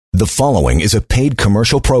The following is a paid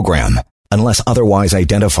commercial program. Unless otherwise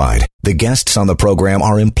identified, the guests on the program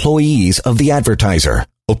are employees of the advertiser.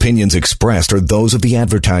 Opinions expressed are those of the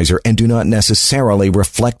advertiser and do not necessarily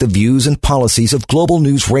reflect the views and policies of Global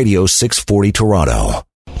News Radio 640 Toronto.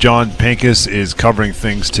 John Pankus is covering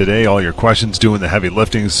things today. All your questions, doing the heavy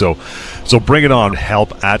lifting. So bring it on.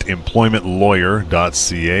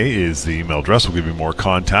 help@employmentlawyer.ca is the email address. We'll give you more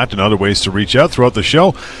contact and other ways to reach out throughout the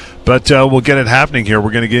show. But we'll get it happening here.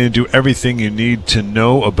 We're going to get into everything you need to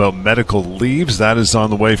know about medical leaves. That is on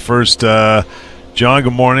the way first. John,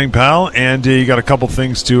 good morning, pal. And you got a couple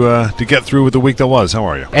things to get through with the week that was. How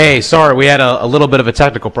are you? Hey, sorry, we had a little bit of a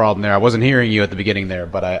technical problem there. I wasn't hearing you at the beginning there,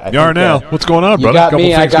 but I you are now. What's going on, brother? A couple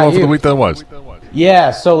things going for the week that was.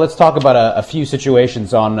 Yeah, so let's talk about a few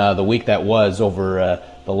situations on the week that was over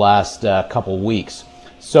the last couple weeks.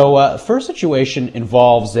 So first situation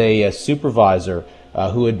involves a supervisor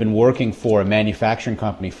who had been working for a manufacturing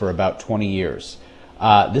company for about 20 years.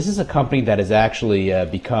 This is a company that has actually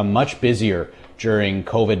become much busier during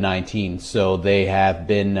COVID-19, so they have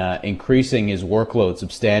been increasing his workload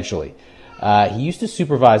substantially. He used to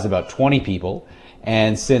supervise about 20 people,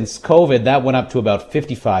 and since COVID, that went up to about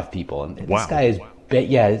 55 people. And wow. This guy is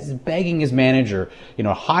he's begging his manager,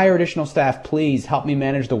 hire additional staff, please help me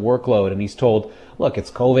manage the workload. And he's told, look, it's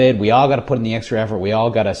COVID. We all got to put in the extra effort. We all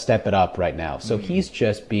got to step it up right now. So he's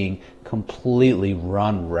just being completely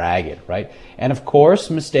run ragged, right? And of course,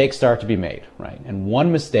 mistakes start to be made, right? And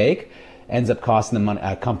one mistake ends up costing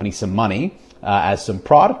the company some money as some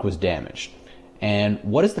product was damaged. And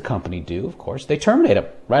what does the company do? Of course, they terminate him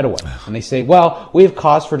right away. And they say, well, we have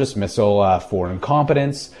cause for dismissal for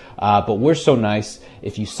incompetence, but we're so nice.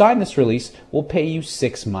 If you sign this release, we'll pay you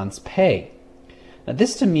 6 months' pay. Now,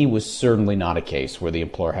 this to me was certainly not a case where the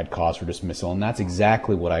employer had cause for dismissal, and that's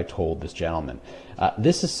exactly what I told this gentleman.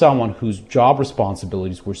 This is someone whose job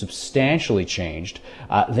responsibilities were substantially changed.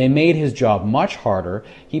 They made his job much harder.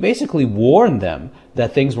 He basically warned them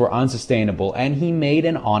that things were unsustainable, and he made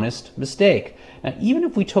an honest mistake. Now, even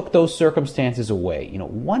if we took those circumstances away,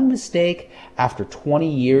 one mistake after 20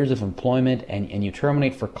 years of employment and you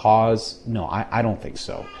terminate for cause, no, I don't think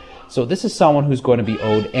so. So this is someone who's going to be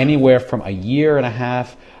owed anywhere from a year and a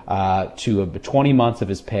half to 20 months of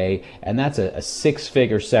his pay, and that's a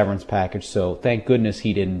six-figure severance package. So thank goodness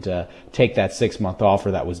he didn't take that 6-month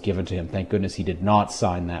offer that was given to him. Thank goodness he did not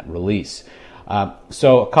sign that release.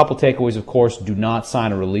 So a couple takeaways, of course: do not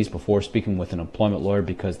sign a release before speaking with an employment lawyer,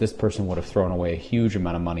 because this person would have thrown away a huge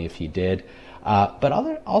amount of money if he did. But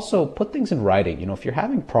also put things in writing. If you're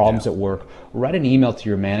having problems at work, write an email to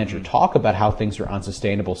your manager. Talk about how things are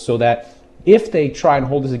unsustainable, so that if they try and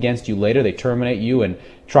hold this against you later, they terminate you and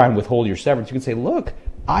try and withhold your severance, you can say, look,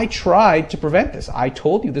 I tried to prevent this. I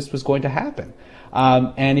told you this was going to happen.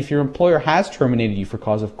 And if your employer has terminated you for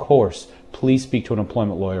cause, of course, please speak to an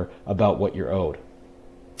employment lawyer about what you're owed.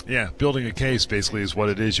 Yeah, building a case basically is what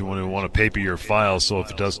it is. You want to paper your file, so if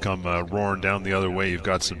it does come roaring down the other way, you've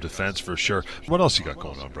got some defense for sure. What else you got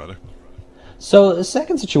going on, brother? So the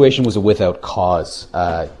second situation was a without cause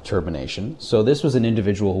termination. So this was an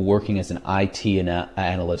individual working as an IT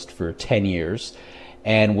analyst for 10 years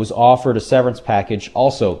and was offered a severance package,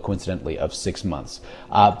 also coincidentally, of 6 months.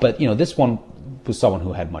 But this one was someone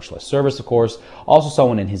who had much less service, of course, also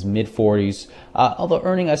someone in his mid-40s, although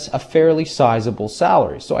earning a fairly sizable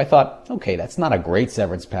salary. So I thought, okay, that's not a great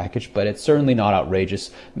severance package, but it's certainly not outrageous.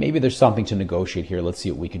 Maybe there's something to negotiate here. Let's see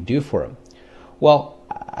what we can do for him. Well,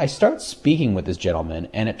 I start speaking with this gentleman,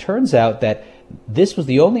 and it turns out that this was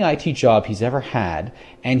the only IT job he's ever had,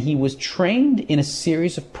 and he was trained in a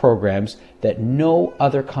series of programs that no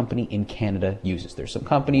other company in Canada uses. There's some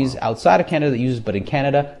companies outside of Canada that use it, but in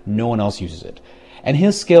Canada, no one else uses it. And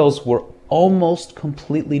his skills were almost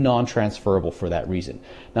completely non-transferable for that reason.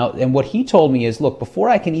 Now, and what he told me is, look, before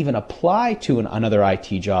I can even apply to another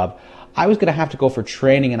IT job, I was going to have to go for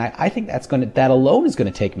training, and I think that alone is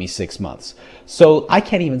going to take me 6 months. So I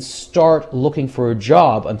can't even start looking for a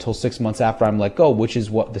job until 6 months after I'm let go, which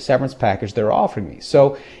is what the severance package they're offering me.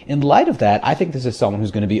 So in light of that, I think this is someone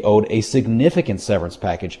who's going to be owed a significant severance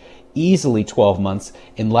package, easily 12 months,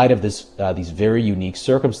 in light of these very unique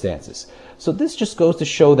circumstances. So this just goes to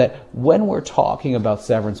show that when we're talking about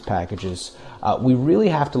severance packages, we really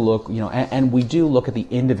have to look, and we do look at the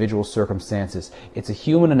individual circumstances. It's a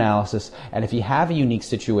human analysis, and if you have a unique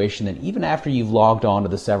situation, then even after you've logged on to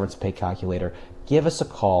the severance pay calculator, give us a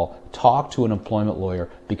call, talk to an employment lawyer,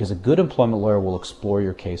 because a good employment lawyer will explore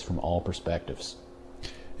your case from all perspectives.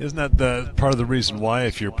 Isn't that the part of the reason why,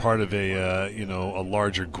 if you're part of a a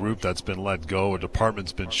larger group that's been let go, a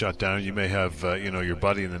department's been shut down, you may have your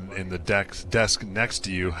buddy in the desk next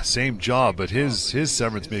to you, same job, but his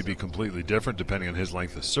severance may be completely different depending on his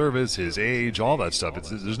length of service, his age, all that stuff.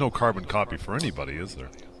 There's no carbon copy for anybody, is there?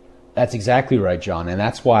 That's exactly right, John. And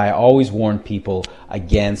that's why I always warn people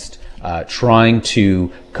against trying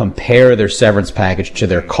to compare their severance package to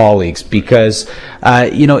their colleagues, because,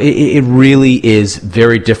 it really is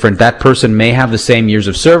very different. That person may have the same years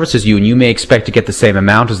of service as you, and you may expect to get the same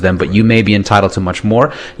amount as them, but you may be entitled to much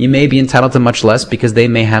more. You may be entitled to much less because they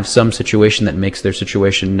may have some situation that makes their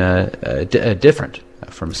situation different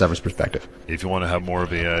from a severance perspective. If you want to have more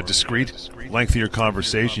of a discreet, lengthier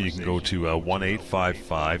conversation, you can go to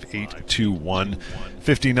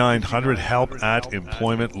 1-855-821-5900, help at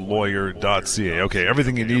employmentlawyer.ca. Okay,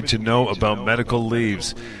 everything you need to know about medical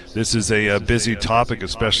leaves. This is a busy topic,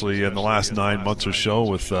 especially in the last 9 months or so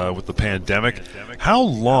with the pandemic. How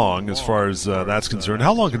long, as far as that's concerned,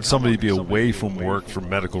 how long can somebody be away from work for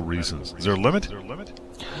medical reasons? Is there a limit?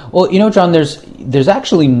 Well, John, there's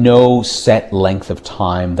actually no set length of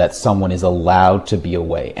time that someone is allowed to be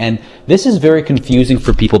away. And this is very confusing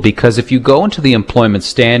for people, because if you go into the Employment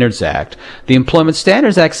Standards Act, the Employment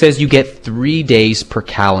Standards Act says you get 3 days per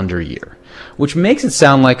calendar year, which makes it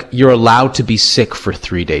sound like you're allowed to be sick for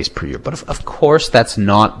 3 days per year. But of course, that's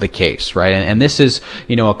not the case, right? And this is,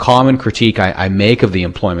 a common critique I make of the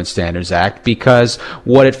Employment Standards Act, because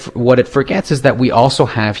what it forgets is that we also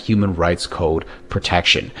have Human Rights Code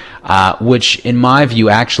protection, which in my view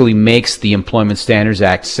actually makes the Employment Standards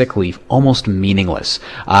Act sick leave almost meaningless,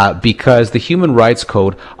 because the Human Rights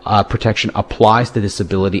Code protection applies to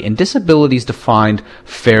disability, and disability is defined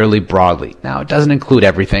fairly broadly. Now, it doesn't include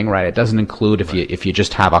everything, right? It doesn't include if you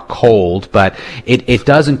just have a cold, but it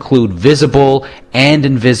does include visible and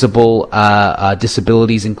invisible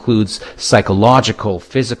disabilities, includes psychological,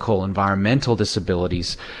 physical, environmental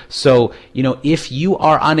disabilities. So, if you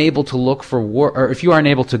are unable to look for work, or if you are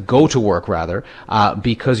unable to go to work, rather,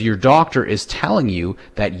 because your doctor is telling you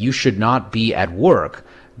that you should not be at work,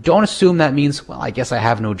 don't assume that means, well, I guess I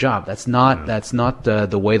have no job. That's not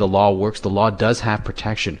the way the law works. The law does have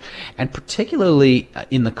protection, and particularly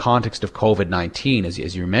in the context of COVID-19,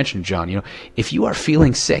 as you mentioned, John. If you are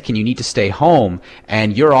feeling sick and you need to stay home,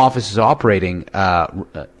 and your office is operating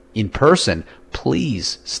in person,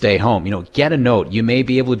 please stay home. Get a note. You may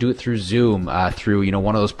be able to do it through Zoom, through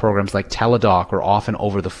one of those programs like Teladoc, or often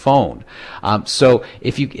over the phone. So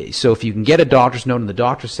if you can get a doctor's note and the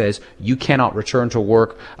doctor says you cannot return to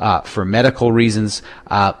work for medical reasons,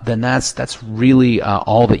 then that's really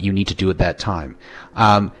all that you need to do at that time.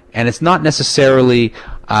 And it's not necessarily,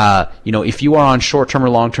 if you are on short-term or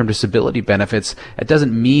long-term disability benefits, it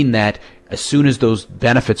doesn't mean that as soon as those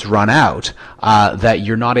benefits run out, that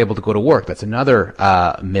you're not able to go to work. That's another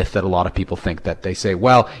myth that a lot of people think, that they say,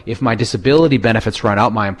 well, if my disability benefits run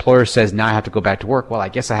out, my employer says now I have to go back to work. Well, I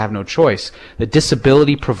guess I have no choice. The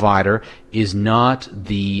disability provider is not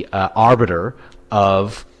the arbiter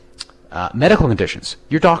of medical conditions.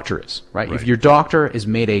 Your doctor is, right? If your doctor has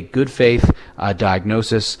made a good faith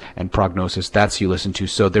diagnosis and prognosis, that's who you listen to.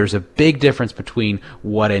 So there's a big difference between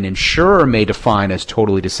what an insurer may define as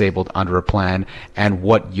totally disabled under a plan and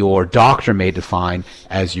what your doctor may define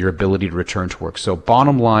as your ability to return to work. So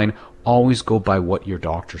bottom line, always go by what your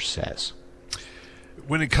doctor says.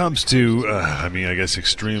 When it comes to, I guess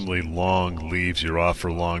extremely long leaves, you're off for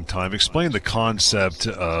a long time, explain the concept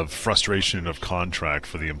of frustration of contract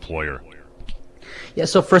for the employer. Yeah,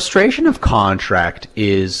 so frustration of contract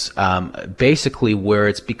is basically where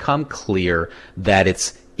it's become clear that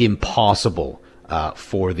it's impossible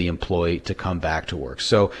for the employee to come back to work.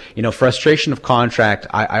 So, frustration of contract,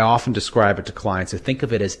 I often describe it to clients. I think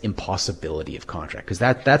of it as impossibility of contract, because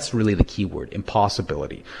that's really the key word,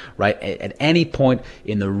 impossibility, right? At any point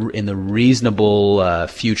in the reasonable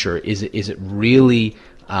future, is it really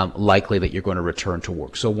likely that you're going to return to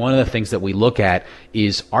work? So one of the things that we look at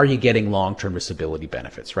is, are you getting long-term disability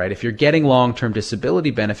benefits, right? If you're getting long-term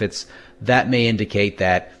disability benefits, that may indicate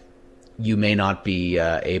that you may not be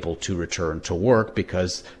able to return to work,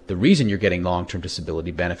 because the reason you're getting long-term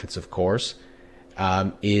disability benefits, of course,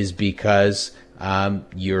 is because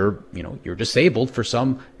you're disabled for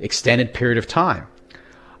some extended period of time.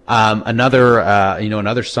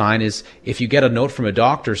 Another sign is if you get a note from a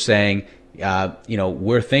doctor saying,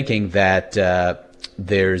 we're thinking that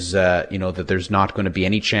there's not going to be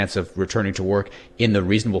any chance of returning to work in the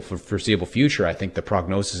reasonable foreseeable future. I think the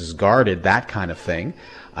prognosis is guarded, that kind of thing.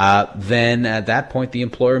 Then at that point, the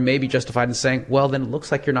employer may be justified in saying, well, then it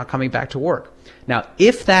looks like you're not coming back to work. Now,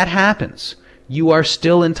 if that happens, you are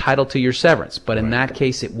still entitled to your severance. But in that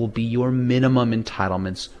case, it will be your minimum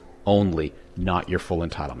entitlements only, not your full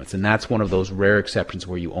entitlements. And that's one of those rare exceptions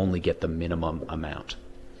where you only get the minimum amount.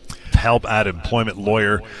 Help at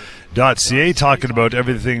employmentlawyer.ca, talking about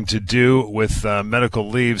everything to do with medical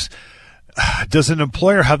leaves. Does an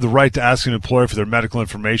employer have the right to ask an employer for their medical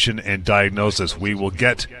information and diagnosis? We will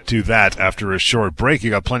get to that after a short break.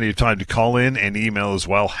 You got plenty of time to call in and email as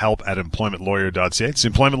well. Help at employmentlawyer.ca. It's the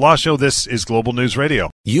Employment Law Show. This is Global News Radio.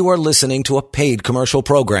 You are listening to a paid commercial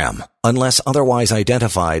program. Unless otherwise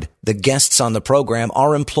identified, the guests on the program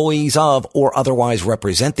are employees of or otherwise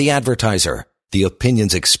represent the advertiser. The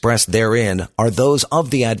opinions expressed therein are those of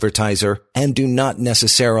the advertiser and do not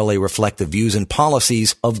necessarily reflect the views and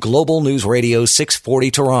policies of Global News Radio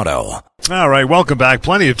 640 Toronto. All right, welcome back.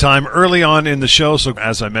 Plenty of time early on in the show. So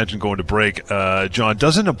as I mentioned, going to break, John,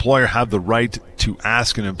 does an employer have the right to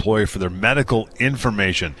ask an employee for their medical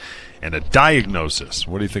information and a diagnosis?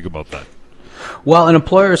 What do you think about that? Well, an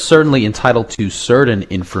employer is certainly entitled to certain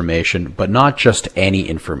information, but not just any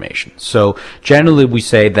information. So generally we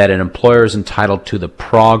say that an employer is entitled to the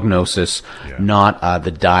prognosis, not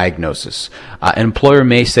the diagnosis. An employer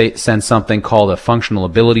may send something called a functional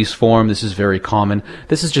abilities form. This is very common.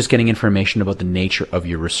 This is just getting information about the nature of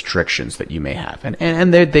your restrictions that you may have.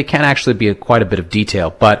 And they can actually be quite a bit of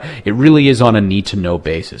detail, but it really is on a need-to-know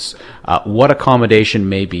basis. What accommodation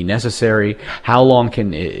may be necessary? How long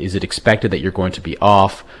is it expected that you're going to be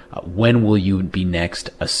off? When will you be next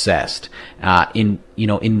assessed? In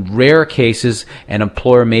rare cases, an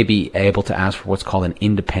employer may be able to ask for what's called an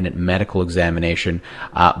independent medical examination,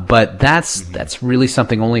 but that's really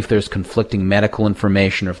something only if there's conflicting medical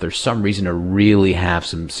information or if there's some reason to really have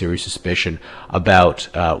some serious suspicion about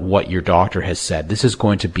what your doctor has said. This is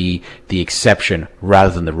going to be the exception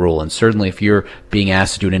rather than the rule. And certainly if you're being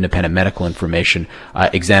asked to do an independent medical information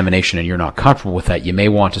examination and you're not comfortable with that, you may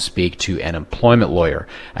want to speak to an employment lawyer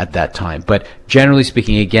at that time. But generally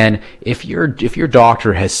speaking, again, if your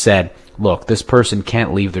doctor has said, look, this person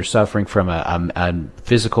can't leave, they're suffering from a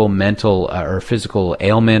physical, mental, or physical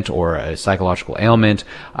ailment or a psychological ailment,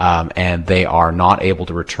 and they are not able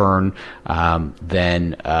to return,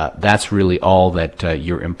 then that's really all that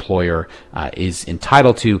your employer is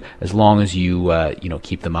entitled to, as long as you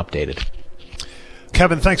keep them updated.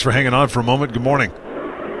 Kevin, thanks for hanging on for a moment. Good morning.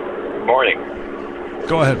 Morning.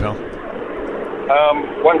 Go ahead, pal.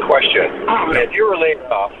 One question. If you were laid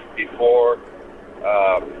off before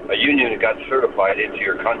a union got certified into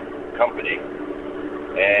your company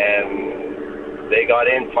and they got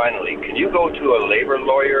in finally, can you go to a labor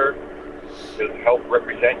lawyer to help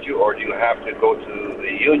represent you, or do you have to go to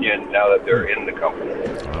the union now that they're in the company?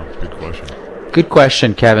 Good question. Good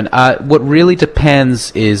question, Kevin. What really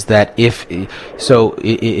depends is that if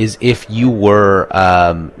you were,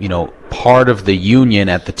 part of the union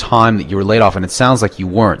at the time that you were laid off, and it sounds like you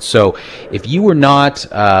weren't. So if you were not,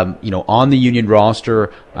 on the union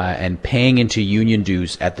roster and paying into union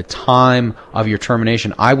dues at the time of your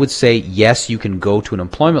termination, I would say yes, you can go to an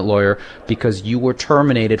employment lawyer because you were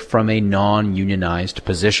terminated from a non-unionized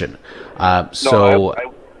position. I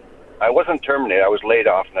wasn't terminated. I was laid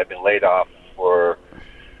off, and I've been laid off for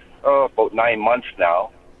about 9 months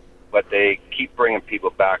now, but they keep bringing people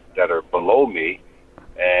back that are below me,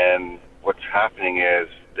 and what's happening is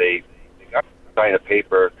they got to sign a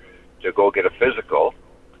paper to go get a physical,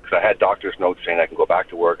 because I had doctor's notes saying I can go back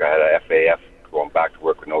to work. I had a FAF going back to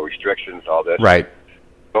work with no restrictions, all this. Right.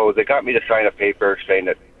 So they got me to sign a paper saying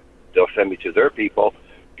that they'll send me to their people,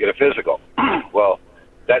 get a physical. Well,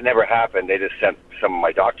 that never happened. They just sent some of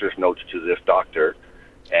my doctor's notes to this doctor,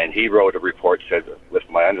 and he wrote a report, said with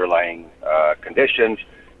my underlying conditions,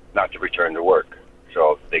 not to return to work.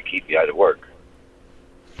 So they keep me out of work.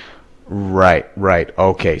 Right.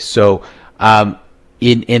 Okay. So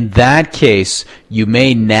in that case, you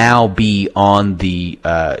may now be on the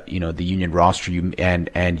the union roster,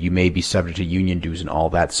 and you may be subject to union dues and all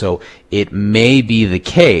that. So it may be the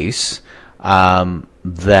case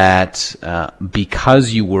that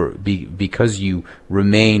because you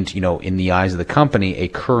remained in the eyes of the company a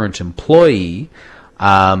current employee,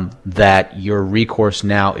 that your recourse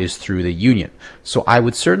now is through the union. So I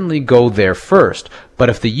would certainly go there first. But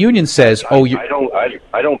if the union says, I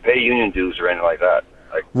don't pay union dues or anything like that.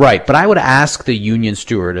 Right, but I would ask the union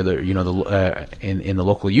steward, or in the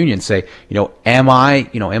local union, say, am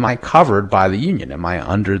I covered by the union? Am I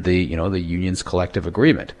under the the union's collective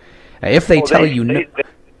agreement? If they tell you no,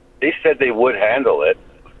 they said they would handle it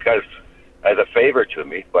because as a favor to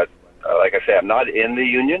me, but like I say, I'm not in the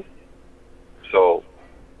union, so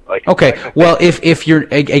Okay. Well, if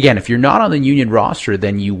you're not on the union roster,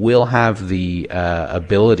 then you will have the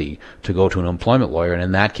ability to go to an employment lawyer, and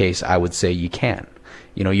in that case, I would say you can.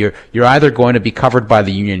 You know, you're either going to be covered by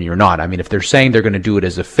the union or you're not. I mean, if they're saying they're going to do it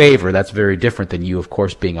as a favor, that's very different than you, of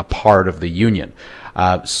course, being a part of the union.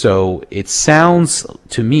 So it sounds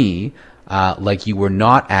to me like you were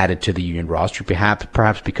not added to the union roster,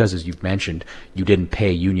 perhaps because, as you've mentioned, you didn't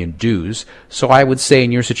pay union dues. So I would say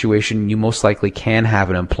in your situation, you most likely can have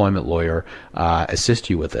an employment lawyer assist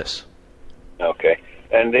you with this. Okay.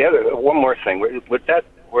 And one more thing, where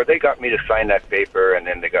they got me to sign that paper and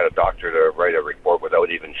then they got a doctor to write a report without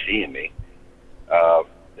even seeing me,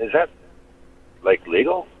 is that,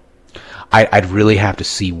 legal? I'd really have to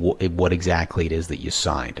see what exactly it is that you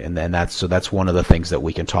signed, and then that's one of the things that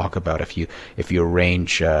we can talk about if you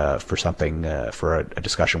arrange for something for a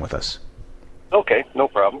discussion with us. Okay, no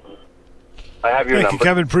problem. I have your number. Thank you,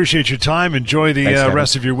 Kevin. Appreciate your time. Enjoy the Thanks,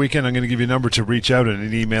 rest of your weekend. I'm going to give you a number to reach out and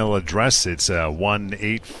an email address. It's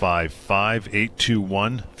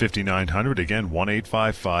 1-855-821-5900. Again,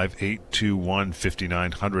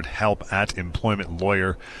 1-855-821-5900.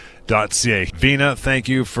 help@employmentlawyer.ca. Vina, thank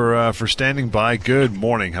you for standing by. Good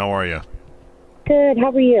morning. How are you? Good.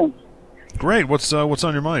 How are you? Great. What's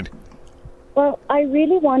on your mind? Well, I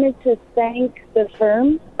really wanted to thank the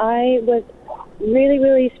firm. I was really,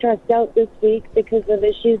 really stressed out this week because of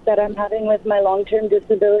issues that I'm having with my long-term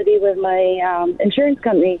disability with my insurance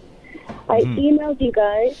company. I emailed you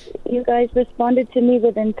guys. You guys responded to me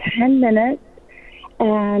within 10 minutes,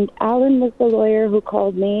 and Alan was the lawyer who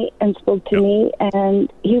called me and spoke to me,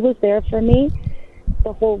 and he was there for me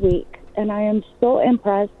the whole week. And I am so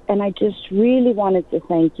impressed, and I just really wanted to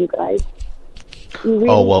thank you guys.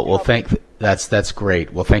 That's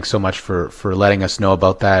great. Well, thanks so much for letting us know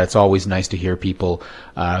about that. It's always nice to hear people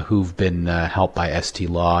who've been helped by ST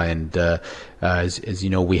Law, and as you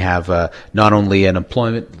know, we have not only an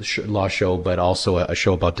employment law show, but also a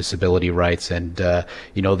show about disability rights, and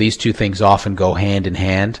these two things often go hand in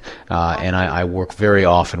hand, and I work very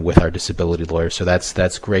often with our disability lawyers, so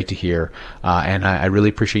that's great to hear, and I really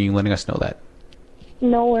appreciate you letting us know that.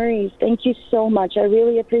 No worries. Thank you so much. I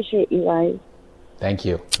really appreciate you guys. Thank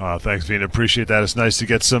you. Thanks, Vina. Appreciate that. It's nice to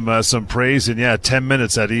get some praise. And 10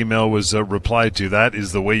 minutes that email was replied to. That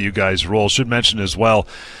is the way you guys roll. Should mention as well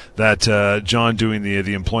that John doing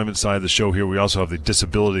the employment side of the show here. We also have the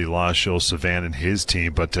disability law show, Savan and his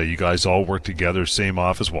team. But you guys all work together, same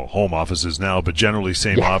office. Well, home offices now, but generally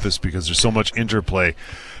same office because there's so much interplay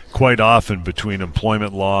quite often between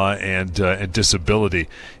employment law and disability.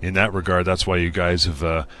 In that regard, that's why you guys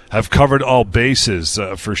have covered all bases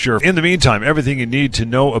for sure. In the meantime, everything you need to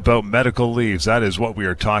know about medical leaves, that is what we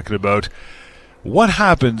are talking about. What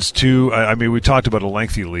happens to, we talked about a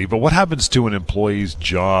lengthy leave, but what happens to an employee's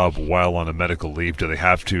job while on a medical leave? Do they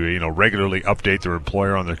have to, regularly update their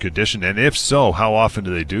employer on their condition? And if so, how often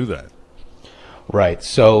do they do that? Right.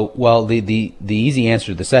 So, well, the easy answer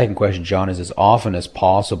to the second question, John, is as often as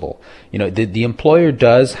possible. The employer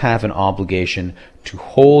does have an obligation to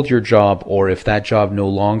hold your job, or if that job no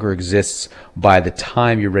longer exists by the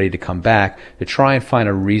time you're ready to come back, to try and find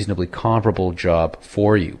a reasonably comparable job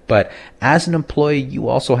for you. But as an employee, you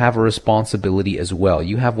also have a responsibility as well.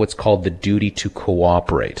 You have what's called the duty to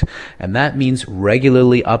cooperate. And that means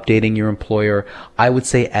regularly updating your employer. I would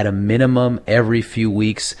say at a minimum every few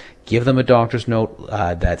weeks. Give them a doctor's note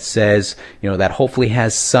that says, that hopefully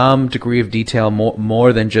has some degree of detail,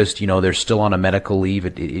 more than just, they're still on a medical leave.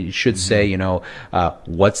 It should say,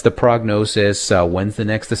 what's the prognosis? When's the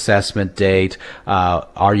next assessment date?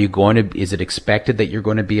 Is it expected that you're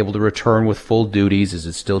going to be able to return with full duties? Is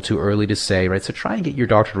it still too early to say, right? So try and get your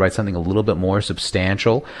doctor to write something a little bit more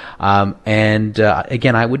substantial.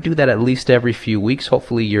 Again, I would do that at least every few weeks.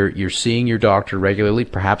 Hopefully you're seeing your doctor regularly,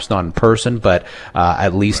 perhaps not in person, but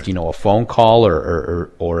at least, a phone call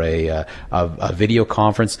or a video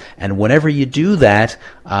conference. And whenever you do that,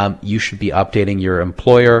 you should be updating your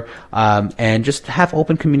employer, and just have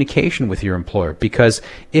open communication with your employer. Because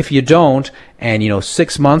if you don't, and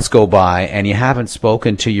 6 months go by and you haven't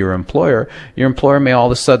spoken to your employer may all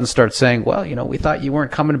of a sudden start saying, well, we thought you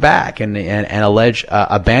weren't coming back, and allege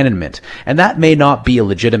abandonment. And that may not be a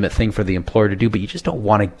legitimate thing for the employer to do, but you just don't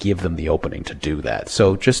want to give them the opening to do that.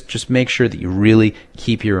 So just make sure that you really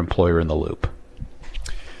keep your employer in the loop.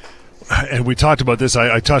 And we talked about this.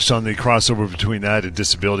 I touched on the crossover between that and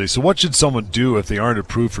disability. So what should someone do if they aren't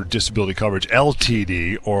approved for disability coverage,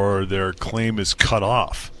 LTD, or their claim is cut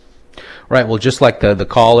off? Right. Well, just like the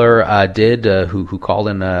caller did, who called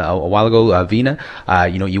in a while ago, Vina,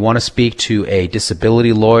 you want to speak to a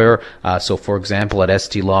disability lawyer. So, for example, at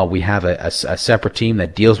ST Law, we have a separate team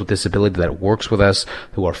that deals with disability, that works with us,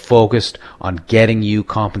 who are focused on getting you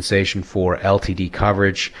compensation for LTD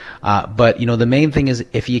coverage. But the main thing is,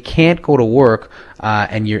 if you can't go to work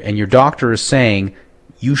and your doctor is saying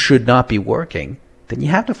you should not be working, then you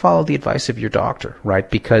have to follow the advice of your doctor, right?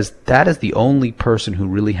 Because that is the only person who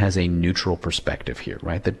really has a neutral perspective here,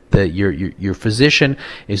 right? Your physician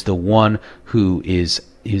is the one who is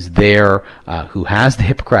there, who has the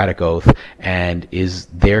Hippocratic Oath and is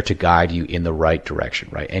there to guide you in the right direction,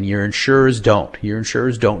 right? And your insurers don't. Your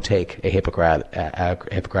insurers don't take a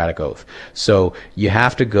Hippocratic Oath. So you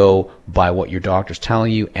have to go by what your doctor's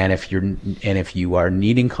telling you, and if you are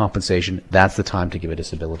needing compensation, that's the time to give a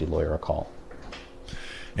disability lawyer a call.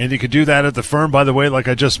 And you can do that at the firm, by the way, like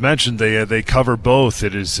I just mentioned. They cover both.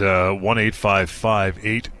 It is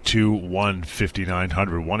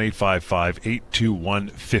 1-855-821-5900,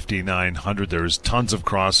 1-855-821-5900. There's tons of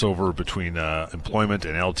crossover between employment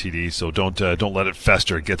and LTD, so don't let it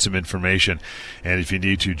fester. Get some information, and if you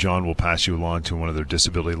need to, John will pass you along to one of their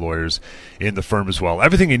disability lawyers in the firm as well.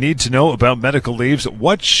 Everything you need to know about medical leaves.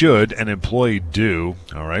 What should an employee do,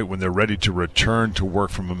 all right, when they're ready to return to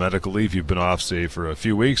work from a medical leave? You've been off, say, for a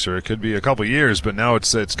few weeks, or it could be a couple of years, but now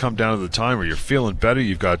it's come down to the time where you're feeling better.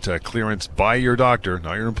 You've got clearance by your doctor,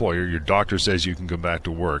 not your employer. Your doctor says you can come back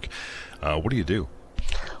to work. What do you do?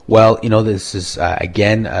 Well, this is,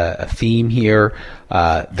 again, a theme here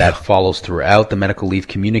that follows throughout the medical leave.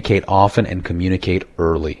 Communicate often and communicate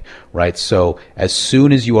early, right? So as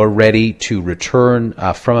soon as you are ready to return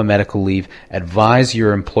from a medical leave, advise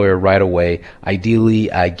your employer right away. Ideally,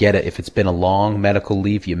 if it's been a long medical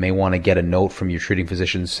leave, you may want to get a note from your treating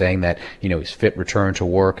physician saying that, he's fit, return to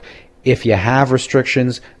work. If you have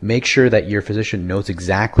restrictions, make sure that your physician knows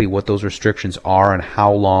exactly what those restrictions are and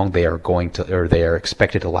how long they are they are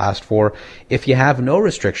expected to last for. If you have no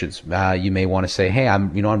restrictions, you may want to say, "Hey,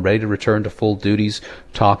 I'm ready to return to full duties."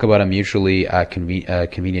 Talk about a mutually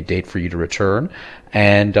convenient date for you to return,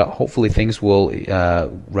 and hopefully things will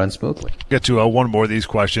run smoothly. Get to one more of these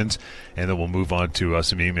questions, and then we'll move on to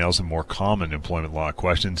some emails and more common employment law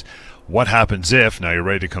questions. What happens if, now you're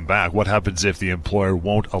ready to come back, what happens if the employer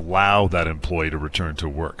won't allow that employee to return to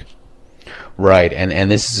work? Right,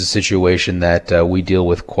 and this is a situation that we deal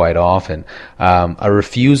with quite often. A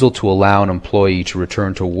refusal to allow an employee to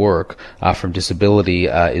return to work from disability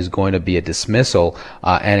is going to be a dismissal,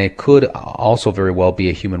 and it could also very well be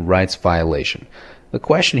a human rights violation. The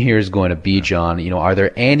question here is going to be, John, are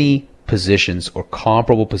there any positions or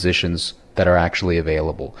comparable positions that are actually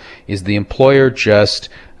available? Is the employer just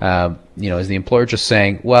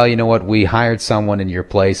saying, well, you know what, we hired someone in your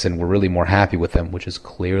place and we're really more happy with them, which is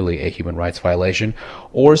clearly a human rights violation?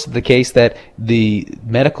 Or is it the case that the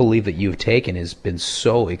medical leave that you've taken has been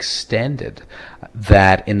so extended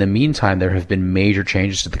that in the meantime there have been major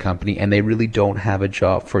changes to the company and they really don't have a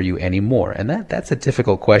job for you anymore? And that's a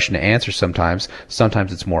difficult question to answer sometimes.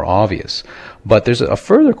 Sometimes it's more obvious. But there's a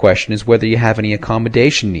further question, is whether you have any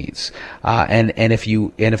accommodation needs. And if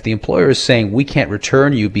the employer is saying, we can't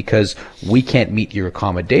return you because we can't meet your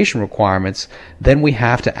accommodation requirements, then we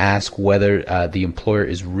have to ask whether the employer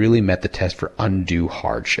has really met the test for undue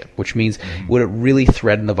hardship, which means would it really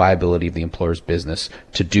threaten the viability of the employer's business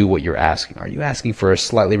to do what you're asking? Are you asking for a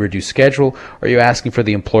slightly reduced schedule, or are you asking for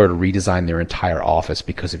the employer to redesign their entire office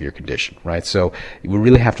because of your condition, right? So we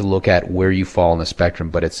really have to look at where you fall on the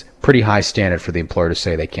spectrum, but it's pretty high standard for the employer to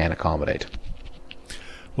say they can't accommodate.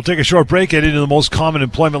 We'll take a short break, get into the most common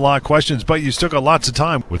employment law questions, but you still got lots of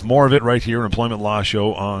time with more of it right here, Employment Law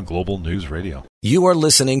Show on Global News Radio. You are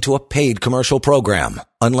listening to a paid commercial program.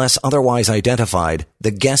 Unless otherwise identified,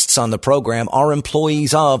 the guests on the program are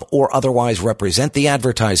employees of or otherwise represent the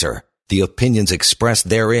advertiser. The opinions expressed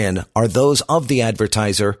therein are those of the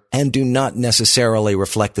advertiser and do not necessarily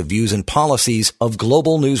reflect the views and policies of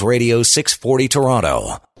Global News Radio 640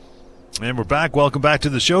 Toronto. And we're back. Welcome back to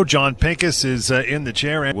the show. John Pincus is in the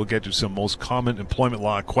chair, and we'll get to some most common employment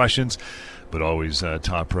law questions, but always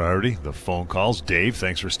top priority, the phone calls. Dave,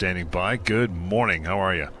 thanks for standing by. Good morning. How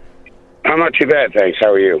are you? I'm not too bad, thanks.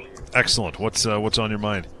 How are you? Excellent. What's on your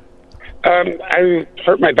mind? I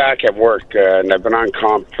hurt my back at work, and I've been on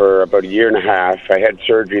comp for about a year and a half. I had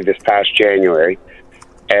surgery this past January,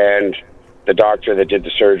 and the doctor that did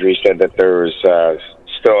the surgery said that there was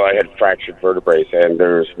I had fractured vertebrae, and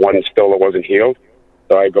there's one still that wasn't healed.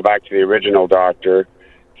 So I go back to the original doctor.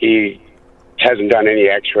 He hasn't done any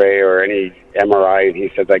x-ray or any MRI.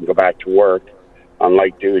 He says I can go back to work on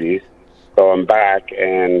light duties. So I'm back,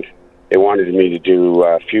 and They wanted me to do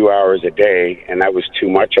a few hours a day, and that was too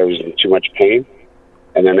much. I was in too much pain.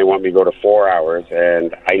 And then they want me to go to 4 hours,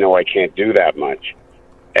 and I know I can't do that much.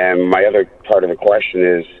 And my other part of the question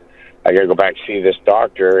is, I got to go back to see this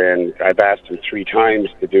doctor, and I've asked him 3 times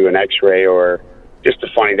to do an X-ray or just to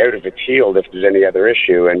find out if it's healed, if there's any other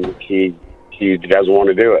issue, and he doesn't want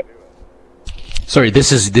to do it. Sorry,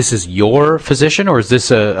 this is your physician, or is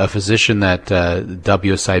this a physician that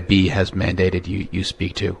WSIB has mandated you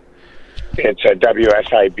speak to? It's a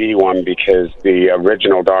WSIB one because the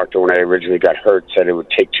original doctor, when I originally got hurt, said it would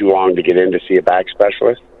take too long to get in to see a back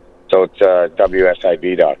specialist. So it's a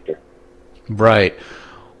WSIB doctor. Right.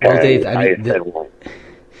 Well, and Dave, I mean,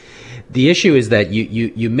 the issue is that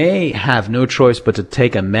you may have no choice but to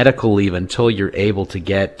take a medical leave until you're able to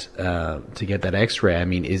get that X-ray. I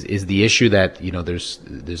mean, is the issue that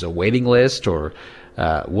there's a waiting list, or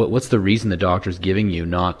what's the reason the doctor's giving you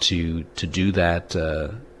not to do that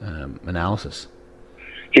analysis?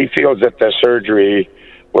 He feels that the surgery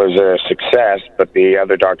was a success, but the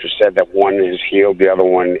other doctor said that one is healed, the other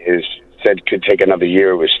one said could take another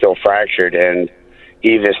year. It was still fractured, and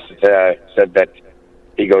he just said that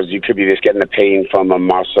he goes, you could be just getting the pain from a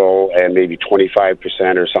muscle and maybe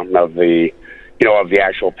 25% or something of the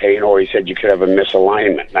actual pain, or he said you could have a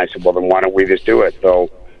misalignment. And I said, well, then why don't we just do it? So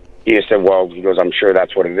he just said, well, he goes, I'm sure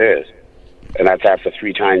that's what it is. And that's after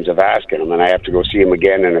 3 times of asking him, and I have to go see him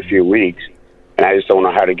again in a few weeks. And I just don't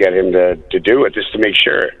know how to get him to do it, just to make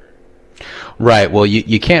sure. Right. Well,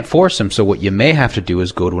 you can't force him, so what you may have to do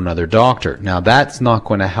is go to another doctor. Now, that's not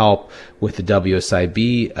going to help with the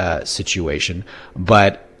WSIB situation,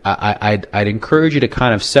 but I'd encourage you to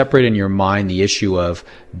kind of separate in your mind the issue of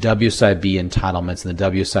WSIB entitlements and the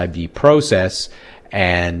WSIB process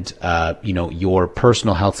and your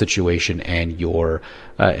personal health situation and your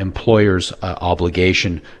employer's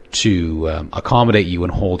obligation to accommodate you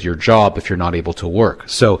and hold your job if you're not able to work.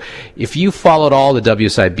 So if you followed all the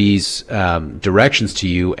WSIB's directions to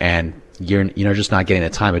you and you're just not getting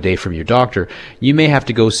the time of day from your doctor, you may have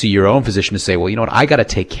to go see your own physician to say, well, you know what, I got to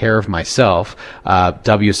take care of myself,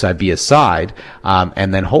 WSIB aside,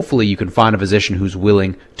 and then hopefully you can find a physician who's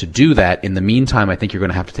willing to do that. In the meantime, I think you're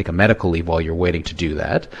going to have to take a medical leave while you're waiting to do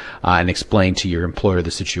that, and explain to your employer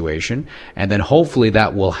the situation, and then hopefully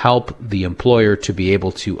that will help the employer to be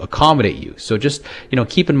able to accommodate you. So just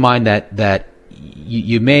keep in mind that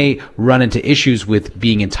you may run into issues with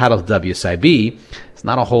being entitled to WSIB. It's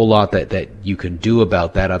not a whole lot that you can do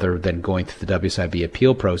about that other than going through the WSIB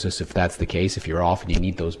appeal process if that's the case, if you're off and you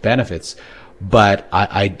need those benefits. But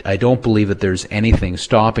I don't believe that there's anything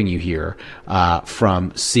stopping you here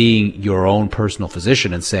from seeing your own personal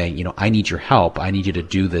physician and saying, I need your help. I need you to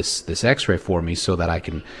do this X-ray for me so that I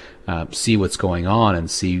can see what's going on and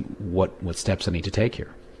see what steps I need to take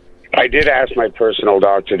here. I did ask my personal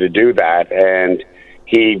doctor to do that, and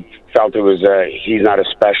he felt it was he's not a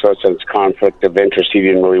specialist and it's conflict of interest. He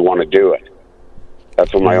didn't really want to do it.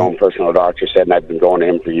 That's what my own personal doctor said, and I've been going to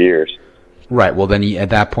him for years. Right. Well, then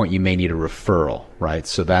at that point, you may need a referral, right?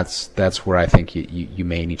 So that's where I think you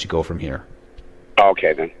may need to go from here.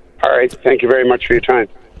 Okay, then. All right. Thank you very much for your time.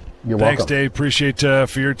 You're welcome. Thanks, Dave. Appreciate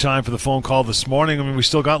for your time for the phone call this morning. I mean, we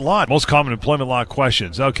still got a lot. Most common employment law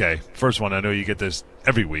questions. Okay. First one, I know you get this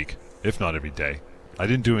every week, if not every day. I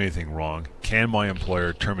didn't do anything wrong. Can my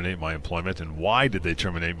employer terminate my employment, and why did they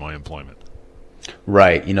terminate my employment?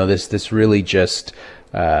 Right. This really just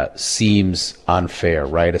seems unfair,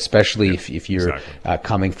 right? Especially if you're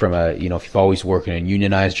coming from if you've always worked in a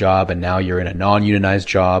unionized job and now you're in a non-unionized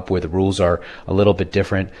job where the rules are a little bit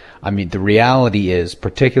different. I mean, the reality is,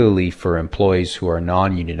 particularly for employees who are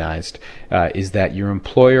non-unionized, is that your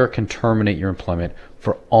employer can terminate your employment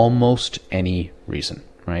for almost any reason,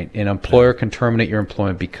 right? An employer can terminate your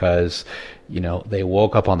employment because they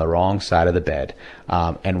woke up on the wrong side of the bed.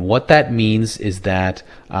 And what that means is that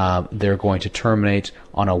they're going to terminate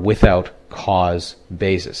on a without cause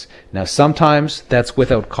basis. Now, sometimes that's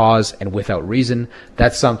without cause and without reason.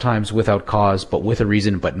 That's sometimes without cause but with a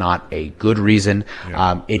reason, but not a good reason.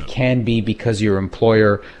 It can be because your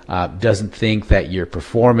employer doesn't think that your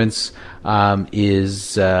performance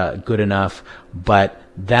is good enough, but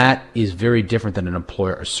that is very different than an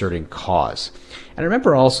employer asserting cause. And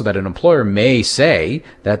remember also that an employer may say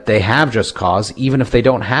that they have just cause even if they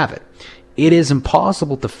don't have it. It is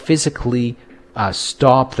impossible to physically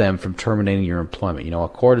stop them from terminating your employment. A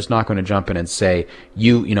court is not going to jump in and say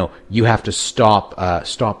you have to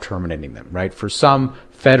stop terminating them, right? For some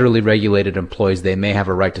federally regulated employees, they may have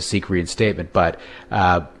a right to seek reinstatement, but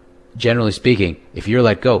generally speaking, if you're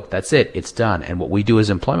let go, that's it. It's done. And what we do as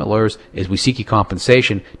employment lawyers is we seek you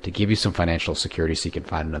compensation to give you some financial security so you can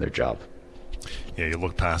find another job. Yeah, you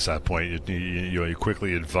look past that point. You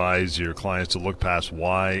quickly advise your clients to look past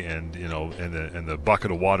why and the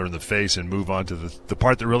bucket of water in the face and move on to the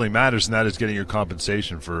part that really matters, and that is getting your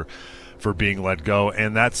compensation for being let go.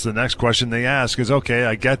 And that's the next question they ask is, okay,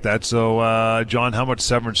 I get that. So, John, how much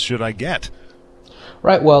severance should I get?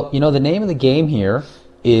 Right. Well, the name of the game here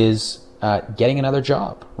is getting another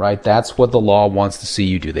job, right? That's what the law wants to see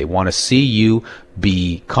you do. They want to see you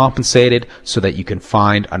be compensated so that you can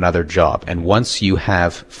find another job. And once you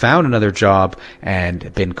have found another job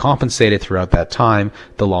and been compensated throughout that time,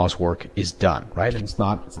 the law's work is done, right? And it's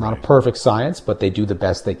not a perfect science, but they do the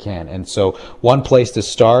best they can. And so one place to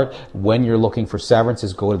start when you're looking for severance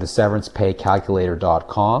is go to the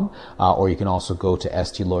severancepaycalculator.com, or you can also go to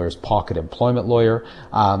ST Lawyers Pocket Employment Lawyer.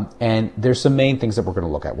 And there's some main things that we're going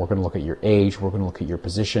to look at. We're going to look at your age, we're going to look at your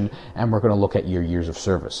position, and we're going to look at your years of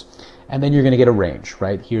service. And then you're going to get a range,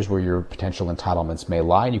 right? Here's where your potential entitlements may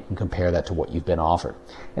lie, and you can compare that to what you've been offered.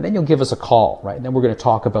 And then you'll give us a call, right? And then we're going to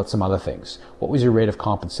talk about some other things. What was your rate of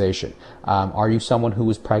compensation? Are you someone who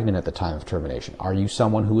was pregnant at the time of termination? Are you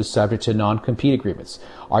someone who is subject to non-compete agreements?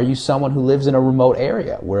 Are you someone who lives in a remote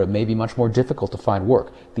area where it may be much more difficult to find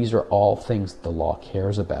work? These are all things the law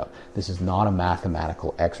cares about. This is not a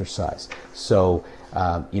mathematical exercise. So,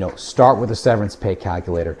 start with a severance pay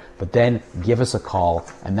calculator, but then give us a call,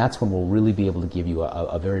 and that's when we'll really be able to give you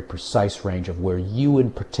a very precise range of where you in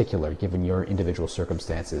particular, given your individual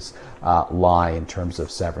circumstances, lie in terms of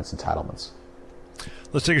severance entitlements.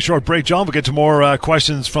 Let's take a short break, John. We'll get to more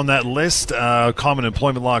questions from that list. Common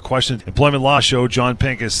employment law questions. Employment Law Show. John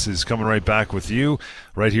Pincus is coming right back with you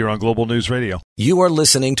right here on Global News Radio. You are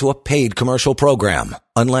listening to a paid commercial program.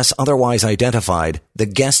 Unless otherwise identified, the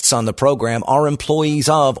guests on the program are employees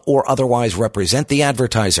of or otherwise represent the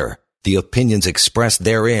advertiser. The opinions expressed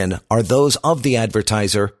therein are those of the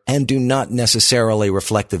advertiser and do not necessarily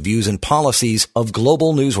reflect the views and policies of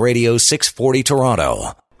Global News Radio 640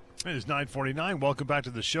 Toronto. It is 9:49. Welcome back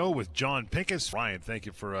to the show with John Pincus. Ryan, thank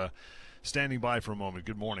you for standing by for a moment.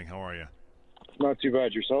 Good morning. How are you? Not too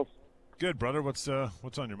bad. Yourself? Good, brother. What's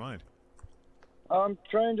on your mind? I'm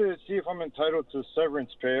trying to see if I'm entitled to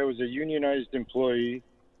severance pay. I was a unionized employee,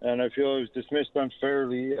 and I feel I was dismissed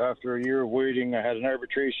unfairly after a year of waiting. I had an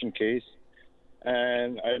arbitration case,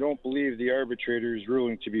 and I don't believe the arbitrator's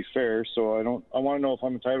ruling to be fair. So I want to know if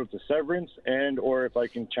I'm entitled to severance and or if I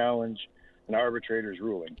can challenge an arbitrator's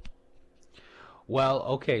ruling. Well,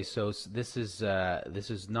 okay, so this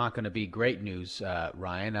is not going to be great news,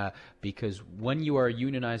 Ryan, because when you are a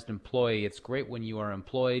unionized employee, it's great when you are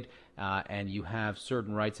employed and you have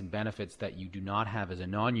certain rights and benefits that you do not have as a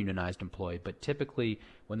non-unionized employee. But typically,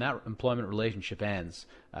 when that employment relationship ends,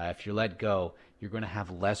 if you're let go, you're going to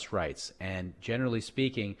have less rights. And generally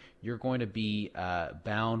speaking, you're going to be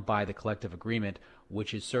bound by the collective agreement,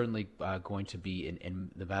 which is certainly going to be, in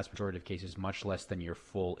the vast majority of cases, much less than your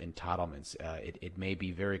full entitlements. It may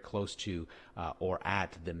be very close to or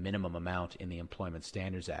at the minimum amount in the Employment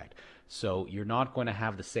Standards Act. So you're not going to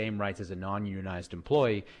have the same rights as a non-unionized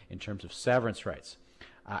employee in terms of severance rights.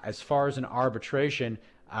 As far as an arbitration,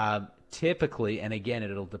 typically, and again,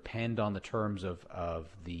 it'll depend on the terms of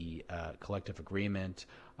the collective agreement,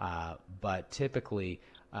 but typically,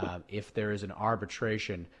 if there is an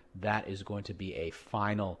arbitration, that is going to be a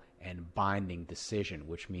final and binding decision,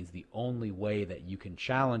 which means the only way that you can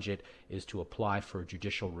challenge it is to apply for a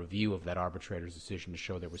judicial review of that arbitrator's decision to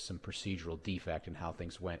show there was some procedural defect in how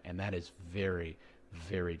things went, and that is very,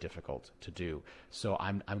 very difficult to do. So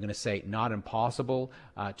I'm going to say not impossible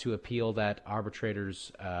to appeal that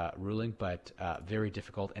arbitrator's ruling, but very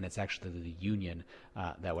difficult, and it's actually the union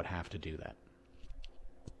that would have to do that.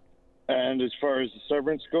 And as far as the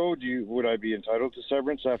severance go, would I be entitled to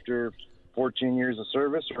severance after 14 years of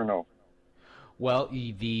service or no? Well,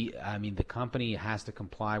 the company has to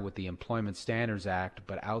comply with the Employment Standards Act,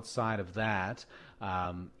 but outside of that,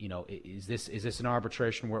 is this an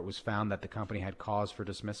arbitration where it was found that the company had cause for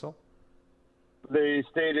dismissal? They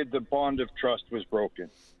stated the bond of trust was broken.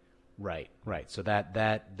 Right. So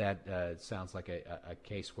that sounds like a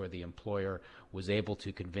case where the employer was able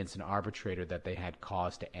to convince an arbitrator that they had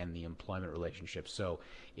cause to end the employment relationship. So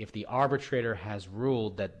if the arbitrator has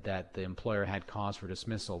ruled that the employer had cause for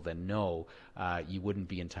dismissal, then no, you wouldn't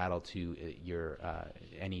be entitled to your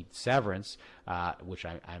any severance, which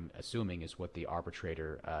I'm assuming is what the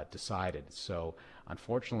arbitrator decided. So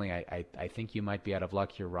unfortunately, I think you might be out of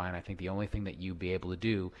luck here, Ryan. I think the only thing that you'd be able to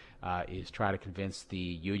do is try to convince the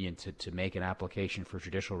union to make an application for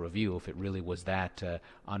judicial review if it really was that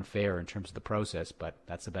unfair in terms of the process, but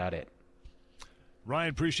that's about it.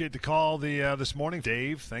 Ryan, appreciate the call this morning.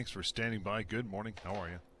 Dave, thanks for standing by. Good morning. How are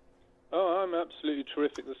you? Oh, I'm absolutely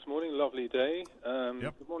terrific this morning. Lovely day.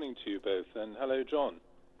 Yep. Good morning to you both, and hello, John.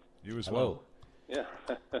 You as Hello. well.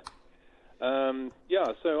 Yeah.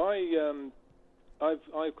 So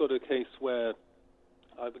I've got a case where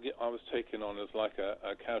I was taken on as like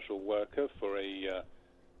a casual worker for a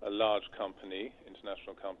large company,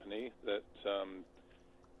 international company, that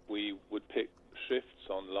we would pick shifts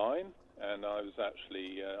online, and I was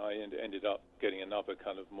actually I ended up getting another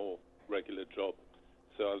kind of more regular job.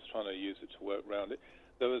 So I was trying to use it to work around it.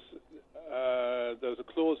 There was a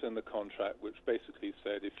clause in the contract which basically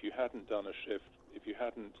said if you hadn't done a shift, if you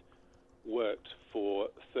hadn't worked for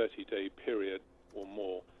a 30-day period or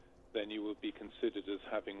more, then you would be considered as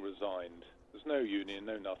having resigned. There's no union,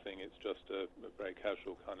 no nothing. It's just a very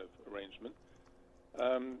casual kind of arrangement.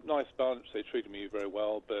 Nice bunch. They treated me very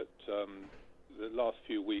well, but the last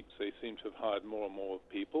few weeks they seem to have hired more and more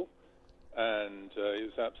people. And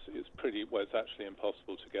it's actually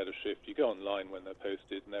impossible to get a shift. You go online when they're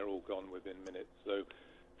posted, and they're all gone within minutes. So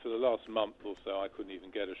for the last month or so, I couldn't even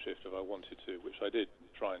get a shift if I wanted to, which I did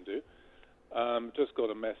try and do. Just got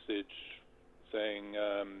a message saying,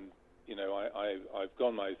 I've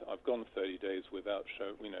gone 30 days without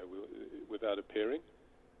without appearing.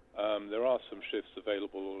 There are some shifts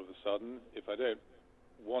available all of a sudden. If I don't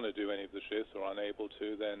want to do any of the shifts or unable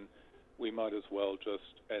to, then we might as well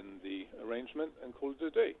just end the arrangement and call it a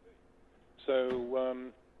day. So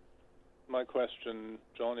my question,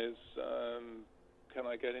 John, is can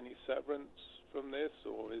I get any severance from this,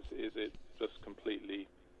 or is it just completely,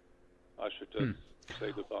 I should just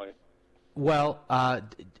say goodbye? Well,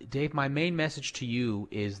 Dave, my main message to you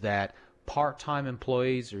is that part-time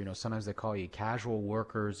employees, or sometimes they call you casual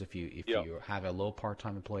workers if you have a low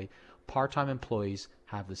part-time employee, part-time employees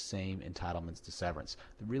have the same entitlements to severance.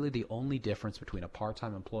 Really the only difference between a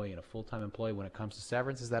part-time employee and a full-time employee when it comes to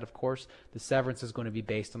severance is that, of course, the severance is going to be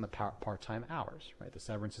based on the part-time hours, right? The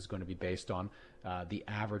severance is going to be based on the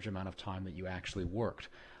average amount of time that you actually worked.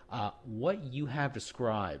 What you have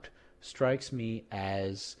described strikes me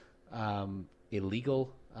as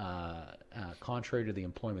illegal, contrary to the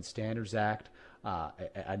Employment Standards Act,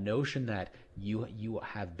 a notion that you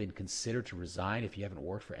have been considered to resign if you haven't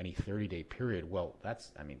worked for any 30-day period. Well,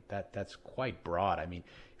 that's quite broad. I mean,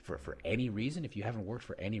 for any reason, if you haven't worked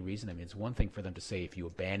for any reason, I mean, it's one thing for them to say if you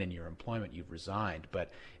abandon your employment, you've resigned,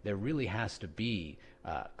 but there really has to be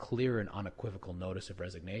clear and unequivocal notice of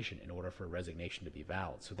resignation in order for a resignation to be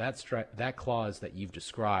valid. So that clause that you've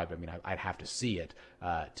described, I mean, I'd have to see it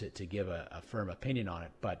to give a firm opinion on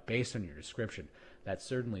it, but based on your description, that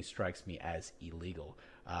certainly strikes me as illegal.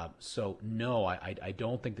 So no, I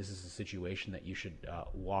don't think this is a situation that you should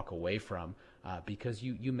walk away from because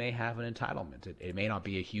you may have an entitlement. It may not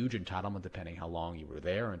be a huge entitlement depending how long you were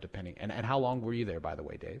there and how long were you there, by the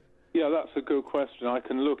way, Dave? Yeah, that's a good question. I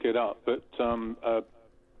can look it up, but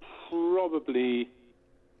probably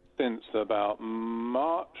since about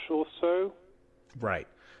March or so. Right.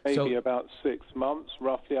 Maybe about 6 months,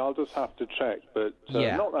 roughly. I'll just have to check, but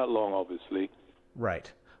not that long, obviously. Right.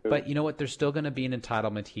 But you know what? There's still going to be an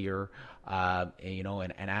entitlement here,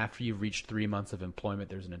 and after you've reached 3 months of employment,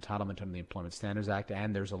 there's an entitlement under the Employment Standards Act,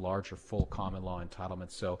 and there's a larger full common law entitlement.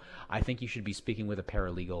 So I think you should be speaking with a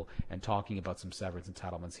paralegal and talking about some severance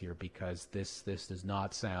entitlements here, because this does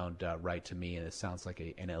not sound right to me, and it sounds like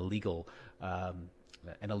an illegal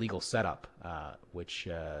setup, which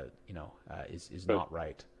is not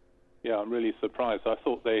right. Yeah, I'm really surprised. I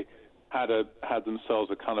thought they had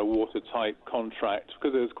themselves a kind of watertight contract,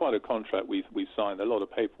 because it was quite a contract we signed, a lot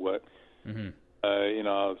of paperwork. Mm-hmm.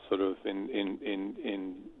 Sort of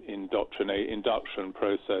induction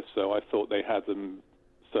process. So I thought they had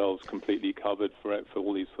themselves completely covered for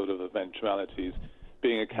all these sort of eventualities,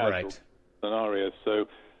 being a casual scenario. So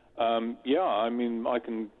I mean,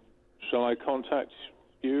 shall I contact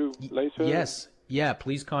you later? Yes. Yeah,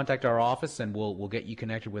 please contact our office, and we'll get you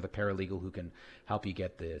connected with a paralegal who can help you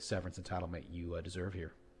get the severance entitlement you deserve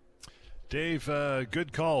here. Dave,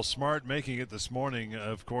 good call. Smart making it this morning.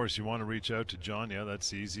 Of course, you want to reach out to John. Yeah,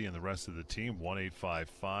 that's easy. And the rest of the team,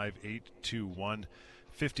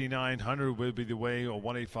 1-855-821-5900 will be the way, or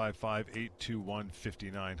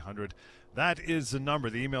 1-855-821-5900. That is the number.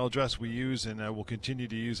 The email address we use and will continue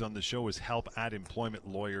to use on the show is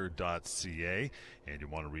help@employmentlawyer.ca. And you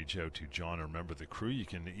want to reach out to John or a member of the crew, you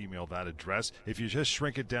can email that address. If you just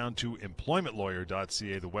shrink it down to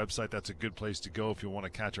employmentlawyer.ca, the website, that's a good place to go if you want to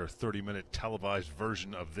catch our 30-minute televised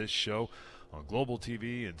version of this show on Global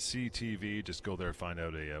TV and CTV. Just go there, find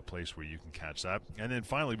out a place where you can catch that. And then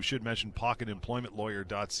finally, we should mention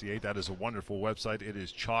pocketemploymentlawyer.ca. That is a wonderful website. It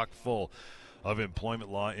is chock full of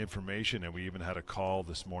employment law information, and we even had a call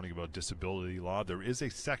this morning about disability law. There is a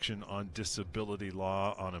section on disability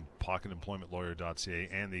law on pocketemploymentlawyer.ca,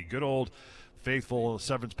 and the good old faithful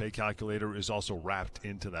severance pay calculator is also wrapped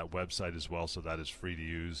into that website as well, so that is free to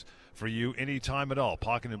use for you anytime at all.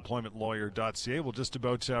 Pocketemploymentlawyer.ca. We'll just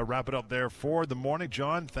about wrap it up there for the morning.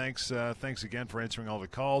 John, thanks again for answering all the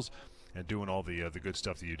calls and doing all the good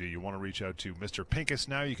stuff that you do. You want to reach out to Mr. Pincus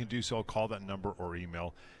now, you can do so. Call that number or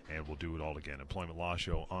email, and we'll do it all again. Employment Law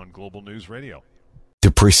Show on Global News Radio.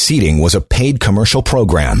 The preceding was a paid commercial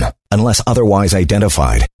program. Unless otherwise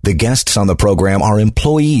identified, the guests on the program are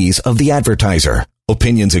employees of the advertiser.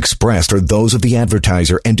 Opinions expressed are those of the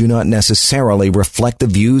advertiser and do not necessarily reflect the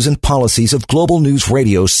views and policies of Global News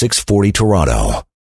Radio 640 Toronto.